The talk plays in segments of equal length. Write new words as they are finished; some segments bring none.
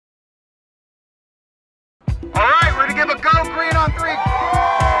go green on 3.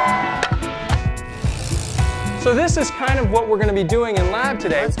 So this is kind of what we're going to be doing in lab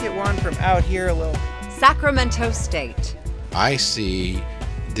today. Let's get one from out here a little. Sacramento State. I see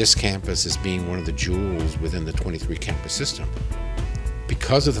this campus as being one of the jewels within the 23 campus system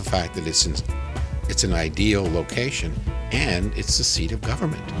because of the fact that it's an ideal location and it's the seat of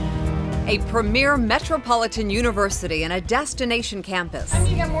government. A premier metropolitan university and a destination campus.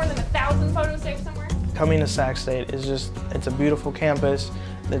 You got more than 1,000 photos saved somewhere? Coming to Sac State is it's a beautiful campus,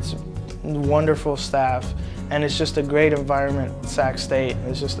 it's wonderful staff, and it's just a great environment. Sac State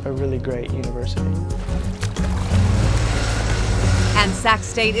is just a really great university. And Sac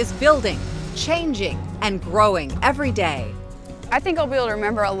State is building, changing, and growing every day. I think I'll be able to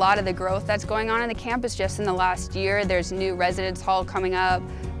remember a lot of the growth that's going on the campus just in the last year. There's new residence hall coming up,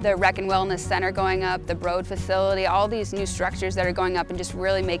 the Rec and Wellness Center going up, the Broad facility, all these new structures that are going up and just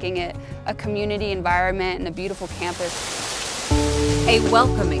really making it a community environment and a beautiful campus. A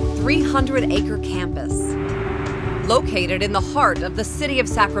welcoming 300-acre campus located in the heart of the city of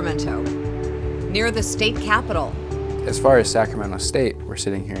Sacramento, near the state capitol. As far as Sacramento State, we're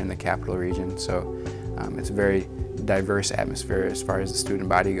sitting here in the capital region, so it's a very diverse atmosphere as far as the student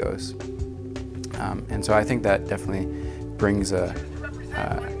body goes. And so I think that definitely brings a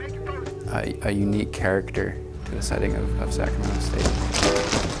unique character to the setting of Sacramento State.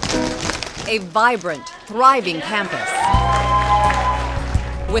 A vibrant, thriving campus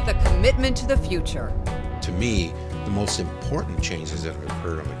with a commitment to the future. To me, the most important changes that have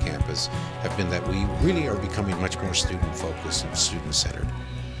occurred on the campus have been that we really are becoming much more student-focused and student-centered.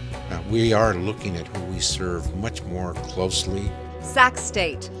 We are looking at who we serve much more closely. Sac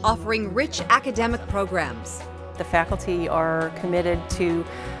State, offering rich academic programs. The faculty are committed to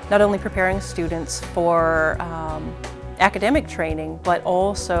not only preparing students for academic training, but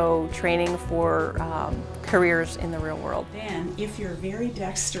also training for careers in the real world. Then, if you're very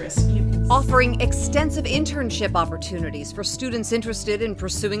dexterous, you can... Offering extensive internship opportunities for students interested in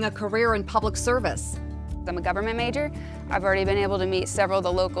pursuing a career in public service. I'm a government major. I've already been able to meet several of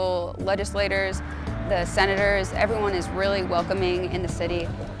the local legislators, the senators. Everyone is really welcoming in the city.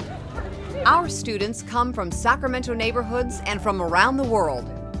 Our students come from Sacramento neighborhoods and from around the world.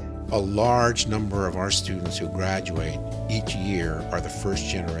 A large number of our students who graduate each year are the first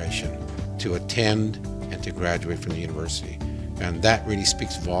generation to attend and to graduate from the university. And that really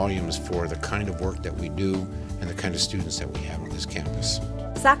speaks volumes for the kind of work that we do and the kind of students that we have on this campus.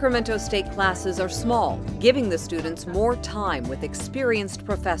 Sacramento State classes are small, giving the students more time with experienced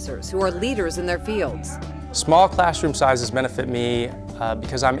professors who are leaders in their fields. Small classroom sizes benefit me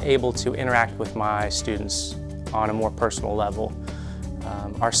because I'm able to interact with my students on a more personal level.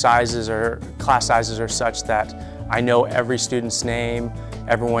 Our class sizes are such that I know every student's name,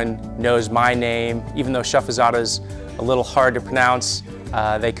 everyone knows my name. Even though Shafazada is a little hard to pronounce,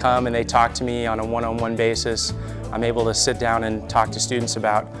 they come and they talk to me on a one-on-one basis. I'm able to sit down and talk to students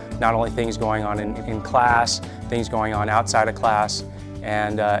about not only things going on in class, things going on outside of class,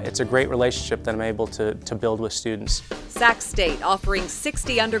 and it's a great relationship that I'm able to build with students. Sac State offering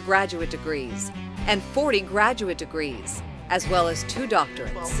 60 undergraduate degrees and 40 graduate degrees, as well as 2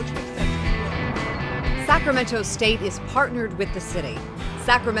 doctorates. Sacramento State is partnered with the city.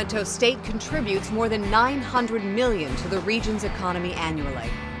 Sacramento State contributes more than $900 million to the region's economy annually.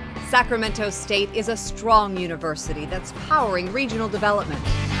 Sacramento State is a strong university that's powering regional development.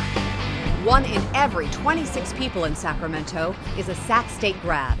 1 in every 26 people in Sacramento is a Sac State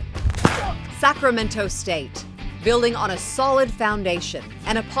grad. Sacramento State, building on a solid foundation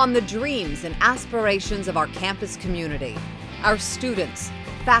and upon the dreams and aspirations of our campus community, our students,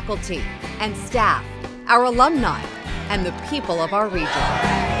 faculty, and staff, our alumni, and the people of our region.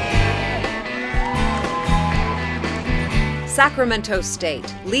 Sacramento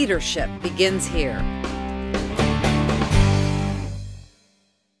State, leadership begins here.